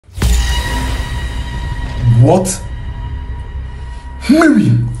What? Mary!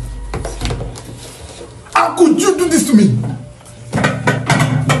 How could you do this to me?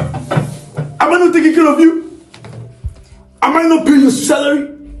 Am I not taking care of you? Am I not paying your salary?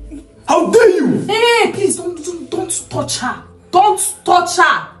 How dare you? Hey, please don't touch her. Don't touch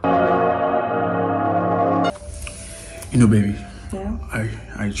her. You know, baby. Yeah.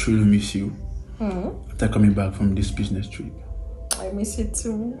 I truly miss you. After coming back from this business trip. I miss you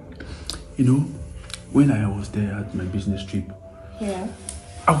too. You know, when I was there at my business trip, Yeah.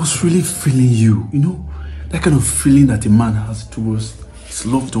 I was really feeling you. You know, that kind of feeling that a man has towards his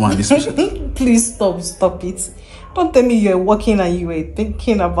loved one, especially. Please stop it. Don't tell me you're working and you were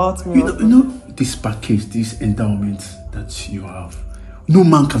thinking about me. You know, this package, this endowment that you have, no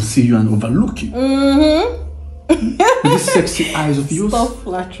man can see you and overlook you. With these sexy eyes of yours. Stop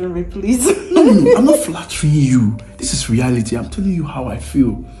flattering me, please. No, I'm not flattering you. This is reality. I'm telling you how I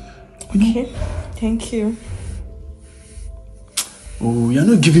feel. Okay, thank you. Oh, you're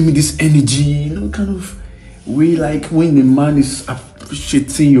not giving me this energy, you know, kind of way like when the man is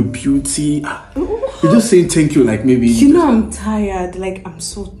appreciating your beauty. You're just saying thank you, like maybe. You know, I'm tired. Like, I'm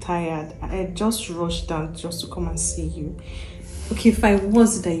so tired. I just rushed down just to come and see you. Okay, fine.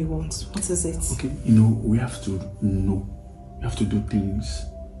 What's it that you want? What is it? Okay, you know, we have to know. We have to do things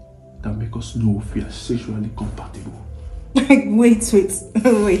that make us know if we are sexually compatible. Like, wait.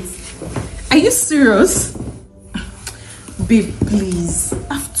 Are you serious? Babe, please.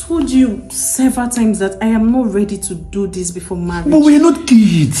 I've told you several times that I am not ready to do this before marriage. But we're not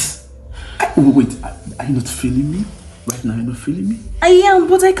kids. Wait, are you not feeling me? Right now, you're not feeling me? I am,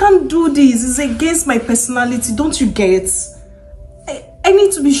 but I can't do this. It's against my personality. Don't you get? I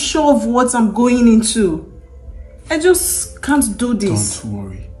need to be sure of what I'm going into. I just can't do this. Don't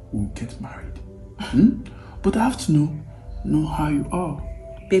worry. We'll get married. But I have to know how you are.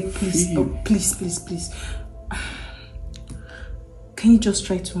 Babe, please. Oh, please. Can you just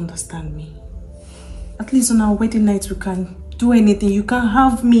try to understand me? At least on our wedding night, we can do anything. You can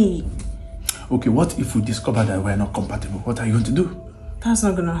have me. Okay, what if we discover that we're not compatible? What are you going to do? That's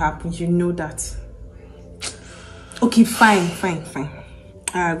not going to happen. You know that. Okay, fine.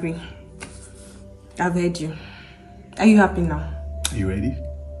 I agree. I've heard you. Are you happy now? Are you ready?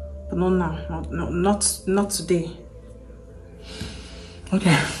 But not now. Not today.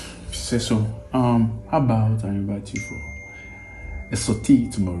 Okay. Say so. How about I invite you for a sortie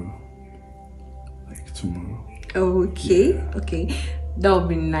tomorrow? Like tomorrow. Okay. That would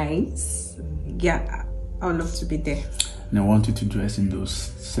be nice. Yeah, I would love to be there. And I want you to dress in those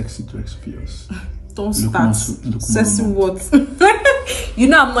sexy dresses of yours. Don't start. Sexy what? You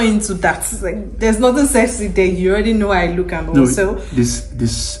know I'm not into that. Like, there's nothing sexy there. You already know how I look, and also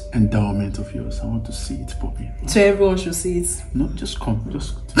this endowment of yours, I want to see it popping. So everyone should see it. No, just come.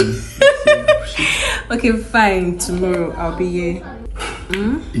 Just Okay, fine. Tomorrow I'll be here.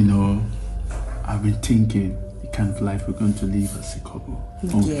 You know, I've been thinking the kind of life we're going to live as a couple.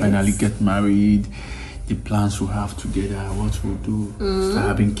 When we finally get married, the plans we'll have together, what we'll do, start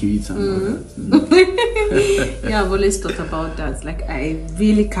having kids and all that. Yeah, I've always thought about that. Like, I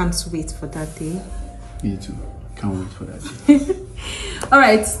really can't wait for that day. Me too. Can't wait for that day.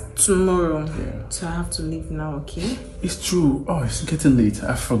 Alright, tomorrow. Yeah. So I have to leave now, okay? It's true. Oh, it's getting late.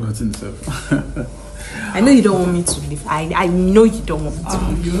 I've forgotten so. I know you don't want me to leave. I know you don't want me to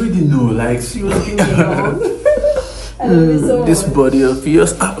leave. You already know, like, seriously. I love you so this much. body of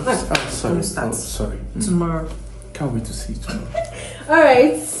yours. Sorry. Start. Sorry. Tomorrow. Can't wait to see you tomorrow.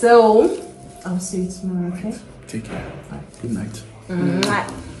 Alright, so I'll see you tomorrow, okay? Take care. Good night.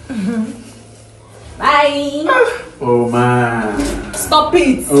 Bye. Oh man. Stop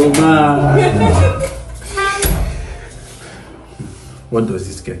it. Oh man. What does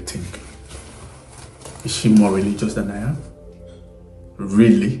this girl think? Is she more religious than I am?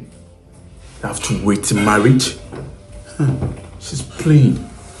 Really? I have to wait till marriage? She's playing.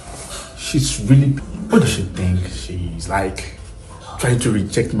 She's really... What does she think? She's like trying to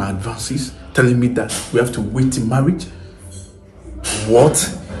reject my advances, telling me that we have to wait till marriage? What?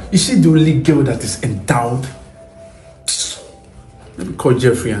 Is she the only girl that is endowed? Let me call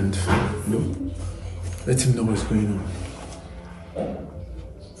Jeffrey and let him know what's going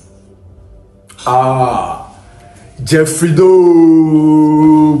on. Jeffrey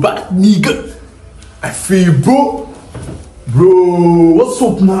though, bad nigga. I feel you, bro. What's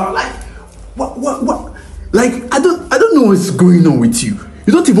up now? Like, what? Like, I don't know what's going on with you.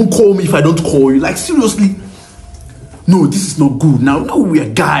 You don't even call me if I don't call you. Like, seriously. No, this is not good. Now we are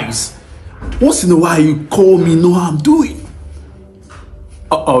guys. Once in a while you call me, know how I'm doing.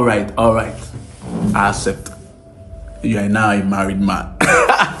 All right. I accept. You are now a married man.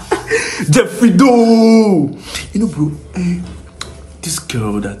 Jeffrey Do! You know, bro, this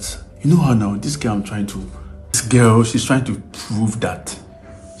girl that, you know her now, this girl this girl, she's trying to prove that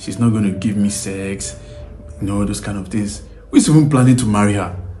she's not going to give me sex, you know, those kind of things. We're even planning to marry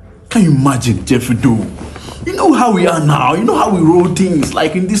her. Can you imagine, Jeffrey Do? You know how we are now, you know how we roll things,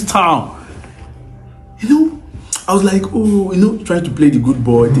 like in this town. You know, I was like, oh, you know, trying to play the good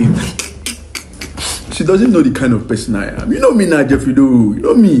boy thing. She doesn't know the kind of person I am. You know me now, Jeffrey Do. You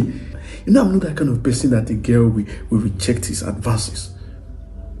know me. You know I'm not that kind of person that a girl will reject his advances.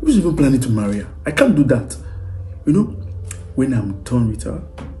 Who's even planning to marry her? I can't do that. You know, when I'm done with her,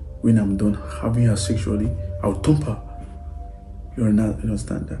 when I'm done having her sexually, I'll dump her. You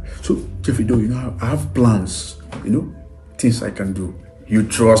understand that? So, Jeffrey Do, you know, I have plans, you know, things I can do. You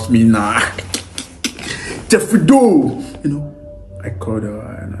trust me now. Jeffrey Do! You know, I called her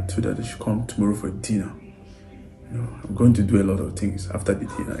and I told her that she should come tomorrow for dinner. You know, I'm going to do a lot of things after the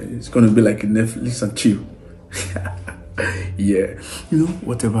dinner. It's going to be like a Netflix and chill. Yeah. You know,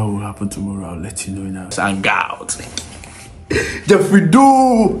 whatever will happen tomorrow, I'll let you know now. Hang out. Jeffrey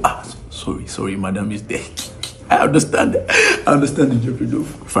Do! Sorry, madam is there. I understand the Jeffrey Do.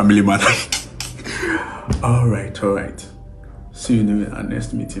 Family man. All right. See you in our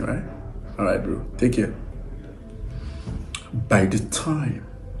next meeting, right? All right, bro. Take care. By the time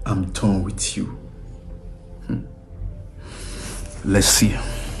I'm done with you, let's see.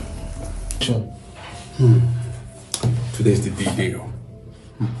 Today's the big day.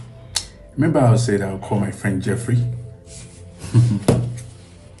 Remember I said I'll call my friend Jeffrey?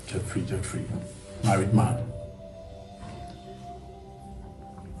 Jeffrey, married man.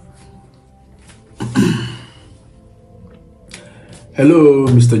 Hello,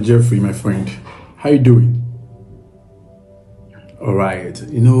 Mr. Jeffrey, my friend. How you doing? All right.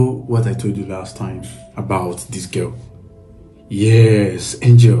 You know what I told you last time about this girl? Yes,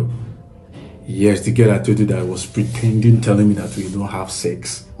 Angel. Yes, the girl I told you that was pretending, telling me that we don't have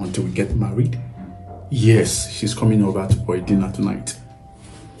sex until we get married. Yes, she's coming over for a dinner tonight.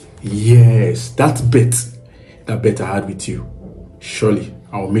 Yes, that bet I had with you. Surely,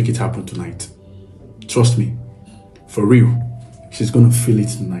 I will make it happen tonight. Trust me. For real. She's gonna feel it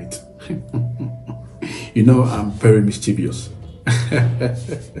tonight. You know, I'm very mischievous.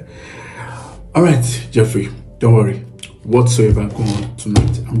 All right, Jeffrey, don't worry. Whatsoever going on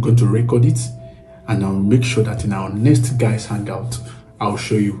tonight, I'm going to record it and I'll make sure that in our next guys hangout, I'll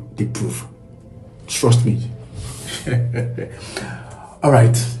show you the proof. Trust me. All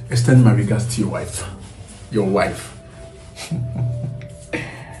right, extend my regards to your wife.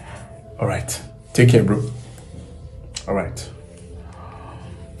 All right, take care, bro. All right.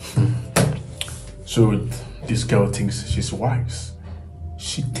 So this girl thinks she's wise.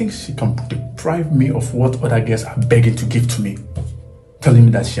 She thinks she can deprive me of what other girls are begging to give to me. Telling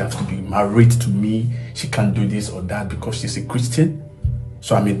me that she has to be married to me. She can't do this or that because she's a Christian.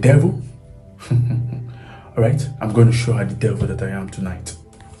 So I'm a devil. All right, I'm going to show her the devil that I am tonight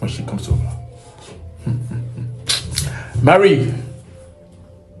when she comes over. Mary!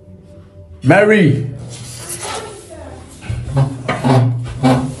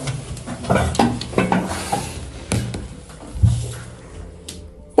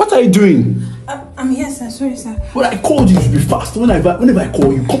 What are you doing? I'm here, sir. Sorry, sir. When I called you, you should be fast. Whenever I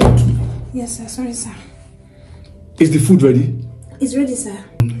call you, come out to me. Yes, sir. Sorry, sir. Is the food ready? It's ready, sir.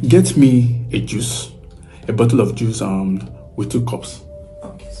 Get me a juice. A bottle of juice with 2 cups.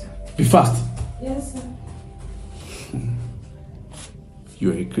 Okay, sir. Be fast. Yes, sir.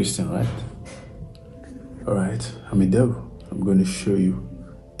 You're a Christian, right? Alright, I'm a devil. I'm going to show you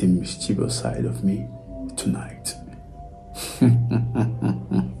the mischievous side of me tonight.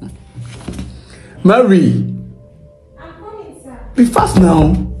 Mary! I'm coming, sir. Be fast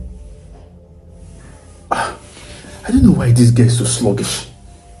now. I don't know why this guy is so sluggish.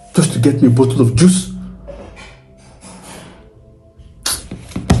 Just to get me a bottle of juice.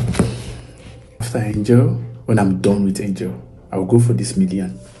 After Angel, when I'm done with Angel, I'll go for this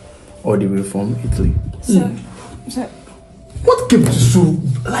million. All the way from Italy. Sir. What kept you so...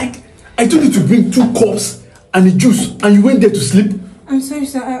 Like, I told you to bring 2 cups and a juice and you went there to sleep? I'm sorry,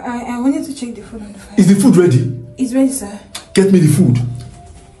 sir. I wanted to check the food on the fire. Is the food ready? It's ready, sir. Get me the food.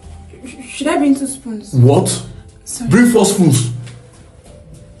 Should I bring 2 spoons? What? Sorry. Bring 4 spoons.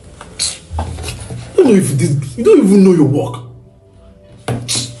 I don't know if this... You don't even know your work.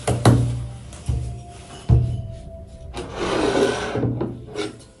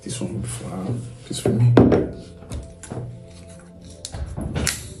 This one will be for her. This for me.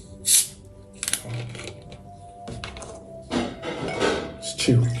 It's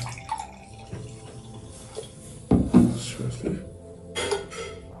chill. Seriously.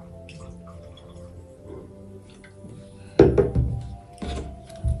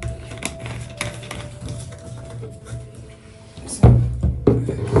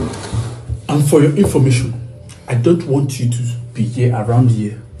 for your information, I don't want you to be here around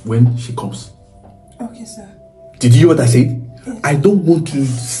here when she comes. Okay, sir. Did you hear what I said? Yes. I don't want to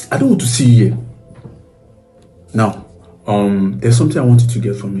see you here. Now, there's something I want you to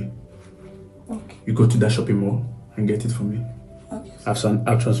get for me. Okay. You go to that shopping mall and get it for me. Okay. I'll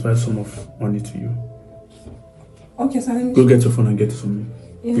transfer some of money to you. Okay, sir. Go get your phone and get it for me.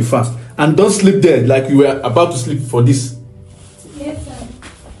 Yes. Be fast. And don't sleep there like you were about to sleep for this. Yes, sir.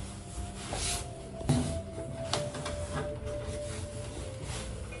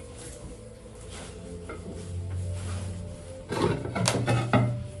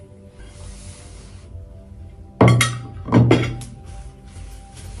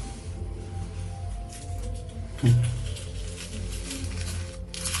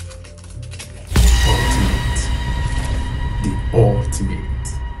 Ultimate.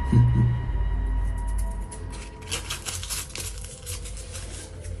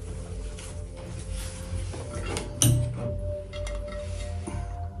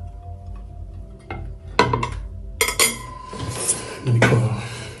 Let me call.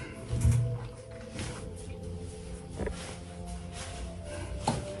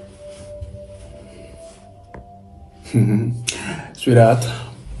 Sweetheart,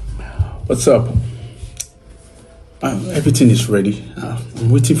 what's up? Everything is ready. I'm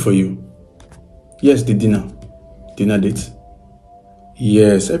waiting for you. Yes, the dinner. Dinner date?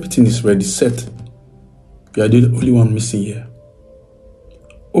 Yes, everything is ready, set. You are the only one missing here.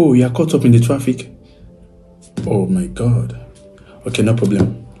 Oh, you are caught up in the traffic? Oh my God. Okay, no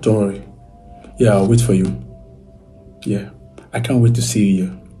problem. Don't worry. Yeah, I'll wait for you. Yeah, I can't wait to see you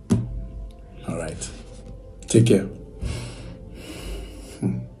here. All right. Take care.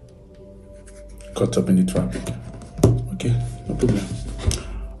 Caught up in the traffic. Okay, no problem.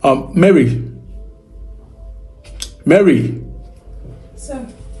 Mary. Sir.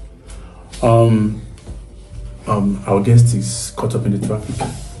 Our guest is caught up in the traffic.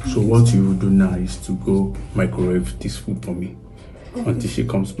 So what you will do now is to go microwave this food for me until she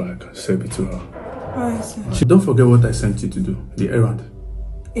comes back. Serve it to her. Alright, sir. Don't forget what I sent you to do, the errand.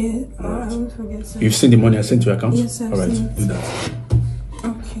 Yeah, I won't forget, sir. You've seen the money I sent to your account? Yes, sir. All right, I've seen it. do that.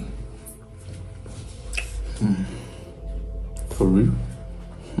 Okay. For real?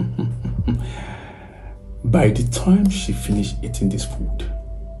 By the time she finished eating this food,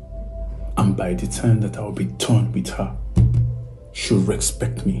 and by the time that I will be done with her, she'll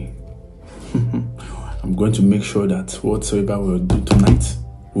respect me. I'm going to make sure that whatsoever we'll do tonight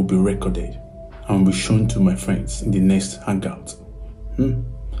will be recorded and will be shown to my friends in the next hangout.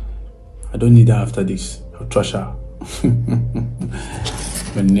 I don't need her after this. I'll trash her.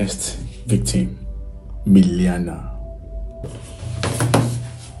 My next victim, Miliana.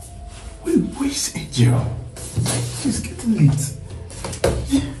 Where's Angel? She's getting late.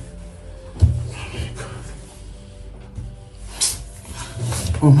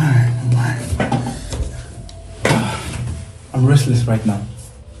 Oh my. I'm restless right now.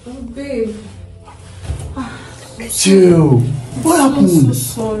 Oh, babe. Chill. What happened? I'm so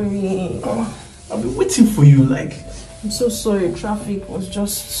sorry. I've been waiting for you, like. I'm so sorry. Traffic was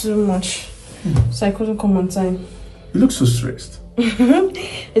just too much. So I couldn't come on time. You look so stressed.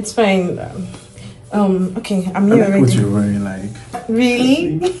 It's fine. Okay, I'm I here like already. what you're wearing, like.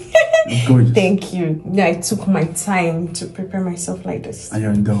 Really? Gorgeous. Thank you. Yeah, I took my time to prepare myself like this. And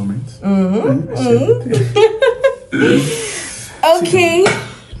your endowment. Okay.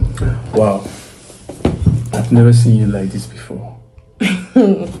 Wow. I've never seen you like this before.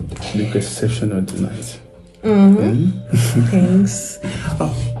 You look exceptional tonight. Thanks.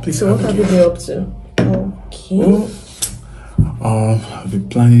 Oh, please. So what have you been up to? Okay. I've been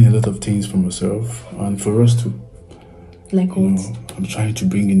planning a lot of things for myself and for us too. Like You what? know, I'm trying to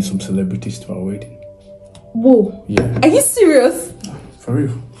bring in some celebrities to our wedding. Whoa. Yeah. Are you serious? For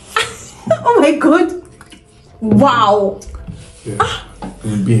real. Oh my god. Wow. Yeah. It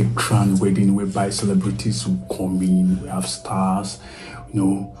will be a grand wedding whereby celebrities will come in. We have stars, you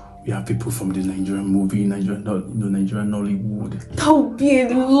know, we have people from the Nigerian movie, Nigerian Nollywood. That would be a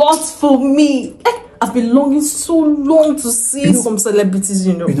lot for me. I've been longing so long to see some celebrities,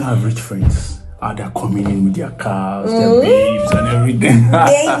 you know. You know, I have rich friends. They're coming in with their cars, their babes and everything.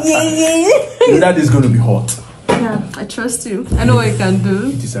 Yeah. That is going to be hot. Yeah, I trust you. I know what you can do.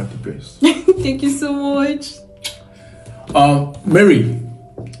 You deserve the best. Thank you so much.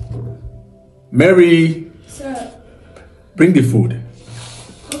 Mary, Sir. bring the food.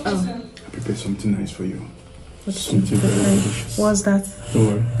 Oh. I prepared something nice for you. What's Something very delicious. that? Don't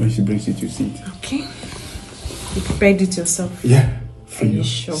worry, when she brings it, you see it. Okay. You prepared it yourself, Yeah, for Are you. you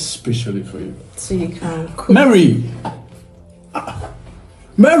sure? Especially for you. so you can cook. Mary!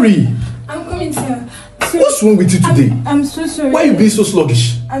 Mary! I'm coming, sir. What's wrong with you today? I'm so sorry. Why are you being so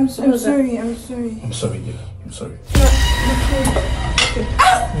sluggish? I'm sorry. I'm sorry. I'm sorry, dear. I'm sorry.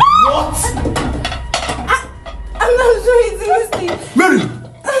 What? I'm sorry. It's a mistake. Mary,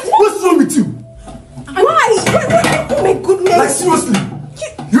 what's wrong with you? Why? Oh my goodness. Like seriously,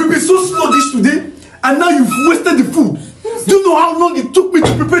 you've been so sluggish today, and now you've wasted the food. Do you know how long it took me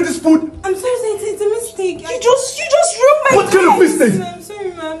to prepare this food? I'm sorry, it's a mistake. You just ruined my What kind of mistake? I'm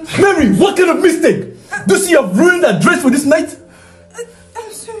sorry, ma'am. Mary, what kind of mistake? Do you see I've ruined that dress for this night?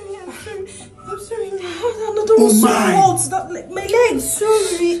 I'm sorry, ma'am. Oh my! Like my legs.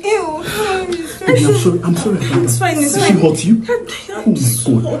 Sorry, ew. Baby, I'm sorry. It's fine. Did she hurt you? Oh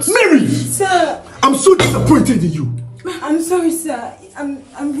my God, Mary! Sir, I'm so disappointed in you. I'm sorry, sir. I'm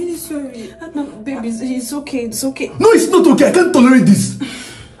really sorry. No, baby, it's okay. It's okay. No, it's not okay. I can't tolerate this.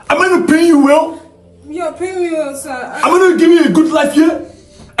 Am I not paying you well? You're paying me well, sir. Am I not giving you a good life here?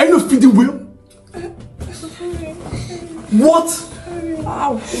 Are you not feeding well? What?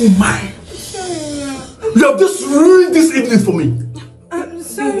 Wow. Oh my! You have just ruined this evening for me. I'm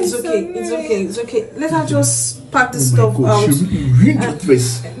sorry. It's okay. It's okay. Let her just pack the stuff God, out. she ruined your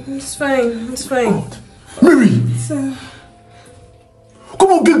dress. It's fine. God. Mary! Sir.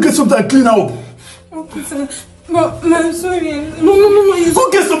 Come on, get something and clean up. Okay, sir. But, I'm sorry. No. Go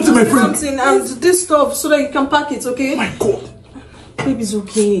get something, my friend. Something and this stuff so that you can pack it, okay? Oh my God. Baby, it's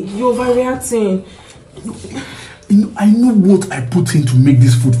okay. You're overreacting. I know what I put in to make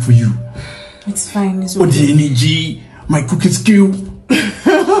this food for you. It's fine. It's But okay. the energy, my cooking skill.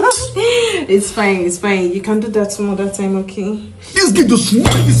 It's fine. You can do that some other time, okay? This girl just ruined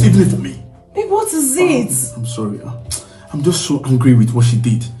this evening for me. Babe, what is it? I'm sorry. I'm just so angry with what she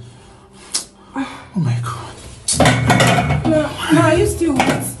did. Oh my God. No, are you still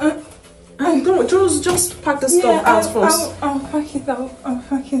wet? Don't just pack the stuff out first. I'll pack it out. I'll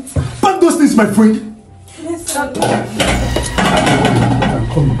pack it. Pack those things, my friend. Yes, sir.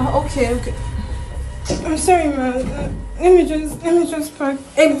 Okay. I'm sorry, man. Let me just pack.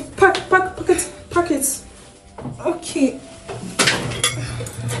 Hey, pack it. Okay.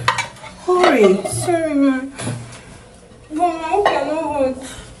 Hurry. Sorry, man. Mama, okay, I know what.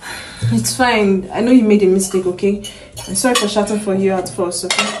 It's fine. I know you made a mistake, okay? I'm sorry for shouting for you at first,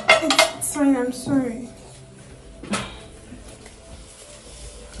 okay? It's fine, I'm sorry.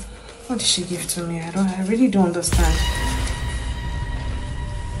 What did she give to me? I really don't understand.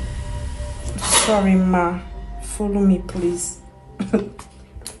 Sorry, Ma. Follow me, please.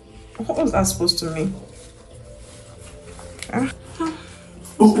 What was that supposed to mean?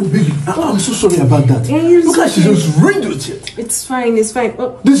 Oh, baby, I'm so sorry about that. Look at she just ruined your shit. It's fine.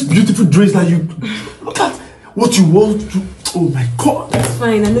 Oh. This beautiful dress that you... Look at what you wore to... Oh my God. It's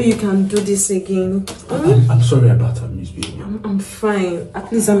fine. I know you can do this again. I'm sorry about her misbehavior. I'm fine.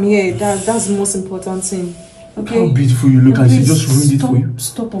 At least I'm here. That's the most important thing. Okay? How beautiful you look, and she just ruined it for you.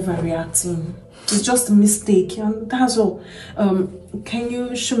 Stop overreacting. It's just a mistake, and that's all. Can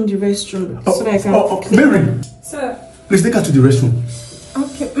you show me the restroom so that I can... Mary! Sir. Please take her to the restroom.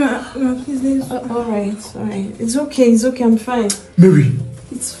 Okay, ma, please leave. Alright. It's okay, I'm fine. Mary!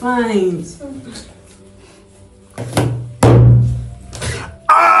 It's fine.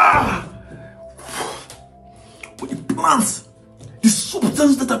 But the plants, the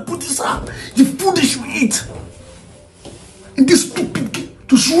substance that I put inside, the food they should eat, and this stupid kid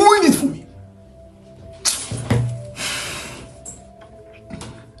just ruined it for me.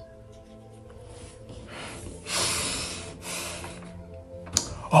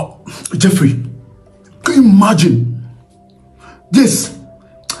 Oh, Jeffrey, can you imagine? Yes,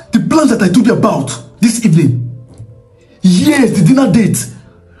 the plan that I told you about this evening. Yes, the dinner date.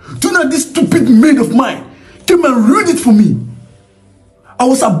 Do you know this stupid maid of mine came and ruined it for me? I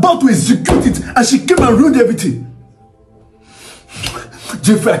was about to execute it and she came and ruined everything.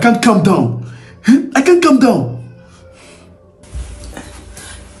 Jeffrey, I can't calm down. I can't calm down.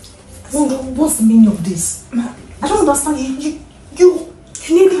 What's the meaning of this? I don't understand. You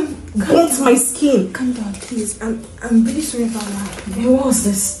nearly burnt my skin. Calm down, please. I'm really sorry about that. What was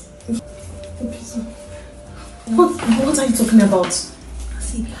this? What are you talking about?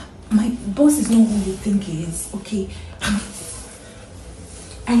 See, my boss is not who you think he is, okay?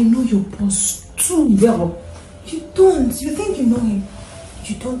 I know your boss too well. You don't. You think you know him.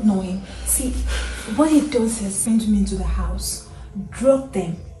 You don't know him. See, what he does is send me into the house, drug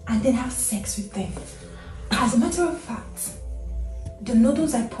them, and then have sex with them. As a matter of fact, the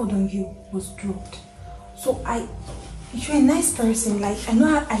noodles I poured on you was drugged. So you're a nice person. Like, I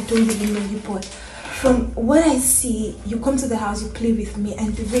know I don't really know you, but from what I see, you come to the house, you play with me,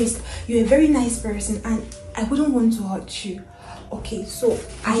 and the rest, you're a very nice person, and I wouldn't want to hurt you. Okay, so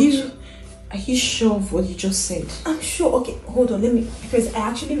Are you sure of what you just said? I'm sure. Okay, hold on. Let me, because I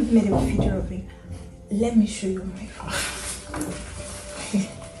actually made a video of it. Let me show you my phone.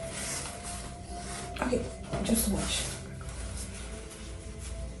 Okay, just watch.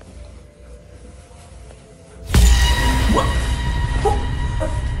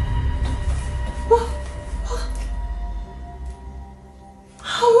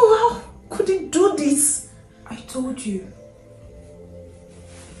 How could he do this? I told you.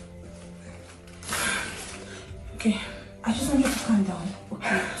 Okay, I just want you to calm down.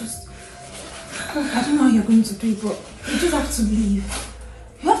 Okay, just... I don't know how you're going to do it, but you just have to leave.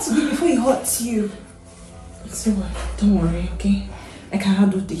 You have to leave before he hurts you. So don't worry, okay? I can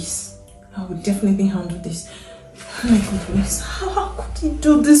handle this. I will definitely handle this. Oh my goodness, how could he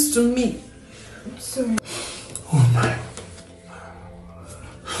do this to me? I'm sorry. Oh my.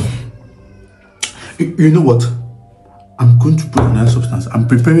 You know what? I'm going to put another substance. I'm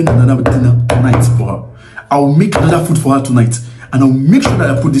preparing another dinner tonight for her. I'll make another food for her tonight. And I'll make sure that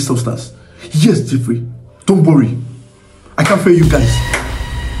I put this substance. Yes, Jeffrey. Don't worry. I can fail you guys.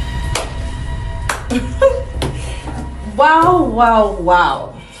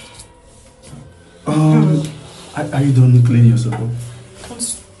 Wow. Are you done cleaning yourself up?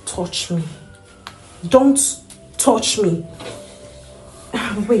 Don't touch me. Don't touch me.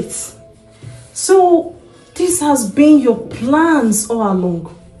 Wait. So, this has been your plans all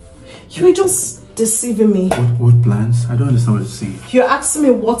along. You were just deceiving me. What plans? I don't understand what you're saying. You're asking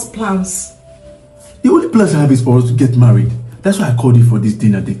me what plans? The only plans I have is for us to get married. That's why I called you for this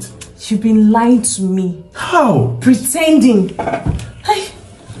dinner date. You've been lying to me. How? Pretending. Hey,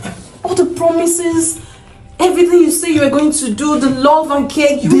 all the promises, everything you say you were going to do, the love and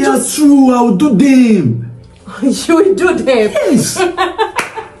care, They are true. I'll do them. You will do them. Yes.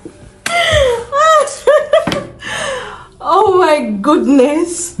 Oh my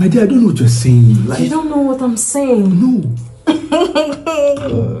goodness. My dear, I don't know what you're saying. Like, You don't know what I'm saying. no.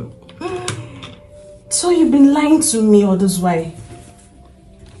 So you've been lying to me all this while.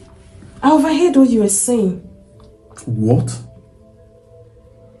 I overheard what you were saying. What?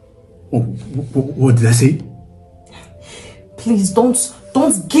 Oh, what did I say? Please don't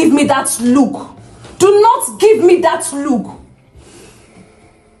give me that look. Do not give me that look.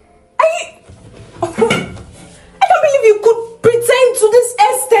 I can't believe you could pretend to this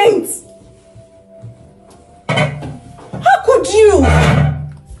extent. How could you?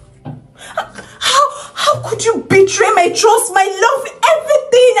 How could you betray my trust, my love,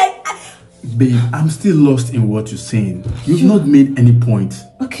 everything? Babe, I'm still lost in what you're saying. You've not made any point.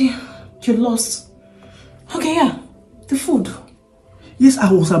 Okay, you're lost. Okay, yeah, the food. Yes,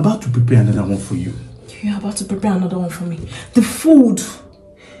 I was about to prepare another one for you. You're about to prepare another one for me. The food.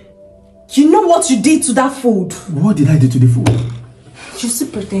 You know what you did to that food? What did I do to the food? You're still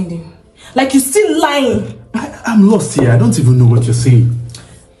pretending. Like you're still lying. I'm lost here. I don't even know what you're saying.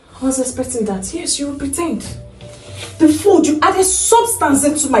 I was expecting that. Yes, you will pretend. The food, you added substance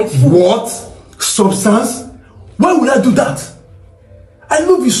into my food. What? Substance? Why would I do that? I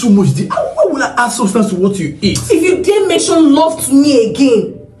love you so much. Why would I add substance to what you eat? If you dare mention love to me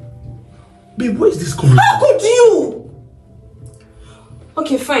again. Babe, where is this coming How from? could you?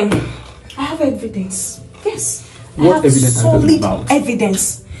 Okay, fine. I have evidence. Yes. What I have evidence are you talking solid about?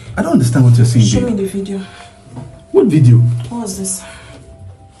 evidence. I don't understand what you're saying, Show babe. me the video. What video? What was this?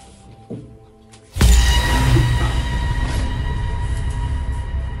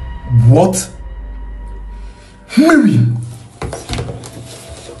 What? Mary!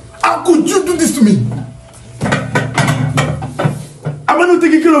 How could you do this to me? Am I not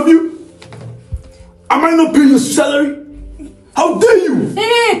taking care of you? Am I not paying your salary? How dare you?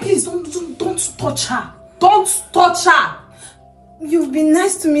 Hey, please don't touch her. Don't touch her. You've been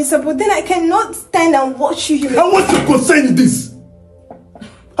nice to me, sir, but then I cannot stand and watch you humiliate. And what's your concern in this?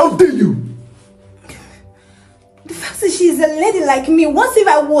 How dare you? The fact that she's a lady like me, what if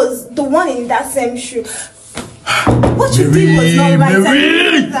I was the one in that same shoe? What you did was not right. Mary!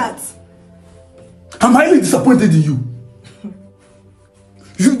 I know that. I'm highly disappointed in you.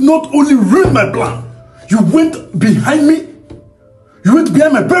 You not only ruined my plan, you went behind me, you went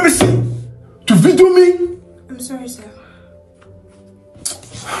behind my privacy to video me. I'm sorry, sir.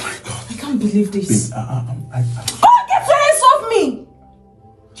 Oh my God. I can't believe this. Babe, Go and get your hands off me!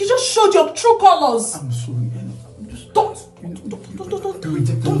 You just showed your true colors. I'm sorry. Don't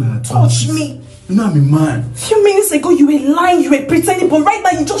touch touch me. You know I'm a man. A few minutes ago you were lying, you were pretending, but right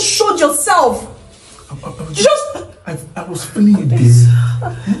now you just showed yourself. I was feeling it this.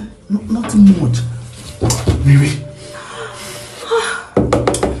 Nothing much. Mary.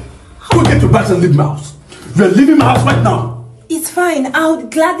 Go get your bags and leave my house. We are leaving my house right now. It's fine. I would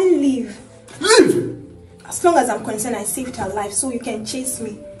gladly leave. Leave! As long as I'm concerned, I saved her life, so you can chase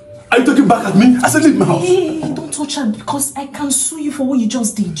me. Are you talking back at me? I said leave my house. Hey, don't touch her because I can sue you for what you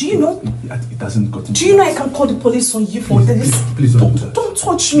just did. Do you know? It hasn't gotten. Do you know I can call the police on you for this? Please don't do that. Don't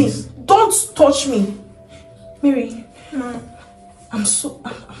touch me. Don't touch me. Mary, I'm so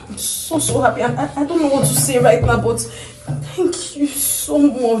happy. I don't know what to say right now, but thank you so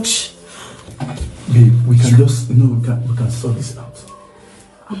much. Babe, we can just, we can sort this out.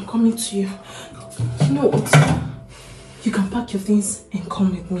 I'm coming to you. You know what? You can pack your things and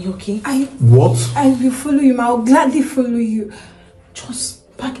come with me, okay? What? I will follow you, ma. I'll gladly follow you.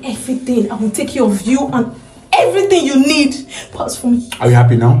 Just pack everything. I will take care of you and everything you need. But as for me... Are you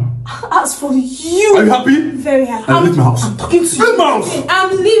happy now? As for you... Are you happy? Very happy. Leave my house. I'm talking to you. Leave my house!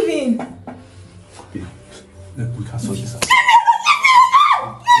 I'm leaving. Babe, we can sort this out.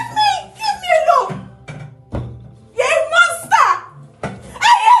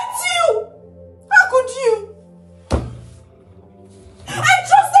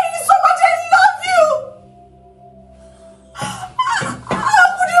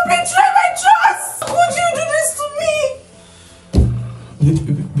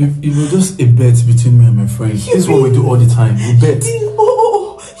 It was just a bet between me and my friends. This is what we do all the time. We bet.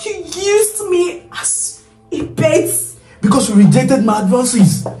 Oh, you used me as a bet. Because you rejected my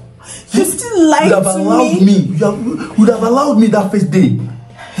advances. You still lied to me. You would have allowed me that first day.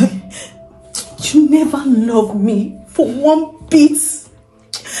 You never loved me for one bit.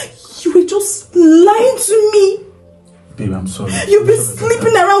 You were just lying to me. Babe, I'm sorry. You've been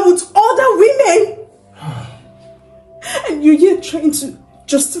sleeping around with other women. And you're here trying to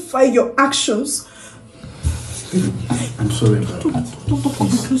justify your actions. I'm sorry about that. Don't come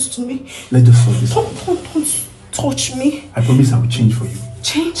close to me. Let's just sort this out. Don't touch me. I promise I will change for you.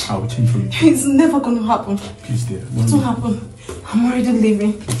 Change? I will change for you. It's never gonna happen. Please, dear. It won't happen. I'm already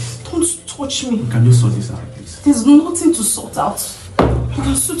leaving. Don't touch me. We can just sort this out, please. There's nothing to sort out. You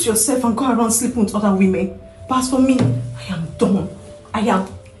can suit yourself and go around sleeping with other women. But as for me, I am done. I am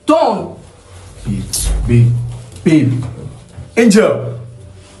done. Babe. Angel.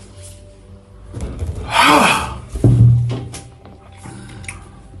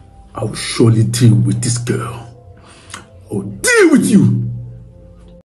 I will surely deal with this girl. I'll deal with you.